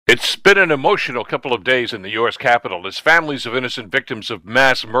It's been an emotional couple of days in the U.S. Capitol as families of innocent victims of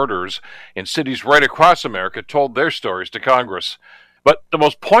mass murders in cities right across America told their stories to Congress. But the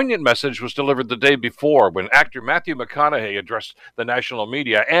most poignant message was delivered the day before when actor Matthew McConaughey addressed the national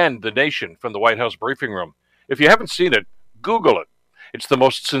media and the nation from the White House briefing room. If you haven't seen it, Google it. It's the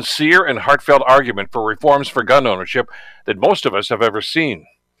most sincere and heartfelt argument for reforms for gun ownership that most of us have ever seen.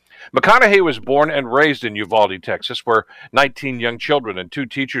 McConaughey was born and raised in Uvalde, Texas, where 19 young children and two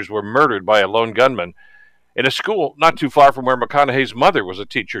teachers were murdered by a lone gunman in a school not too far from where McConaughey's mother was a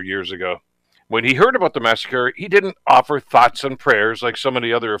teacher years ago. When he heard about the massacre, he didn't offer thoughts and prayers like so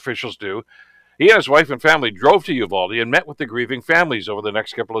many other officials do. He and his wife and family drove to Uvalde and met with the grieving families over the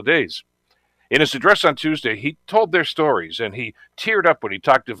next couple of days. In his address on Tuesday, he told their stories, and he teared up when he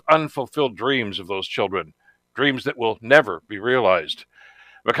talked of unfulfilled dreams of those children, dreams that will never be realized.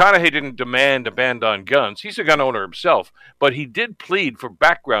 McConaughey didn't demand a ban on guns. He's a gun owner himself, but he did plead for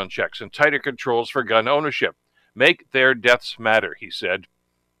background checks and tighter controls for gun ownership. Make their deaths matter, he said.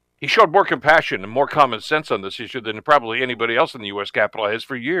 He showed more compassion and more common sense on this issue than probably anybody else in the U.S. Capitol has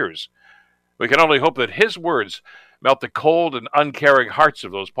for years. We can only hope that his words melt the cold and uncaring hearts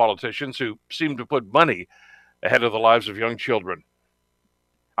of those politicians who seem to put money ahead of the lives of young children.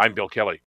 I'm Bill Kelly.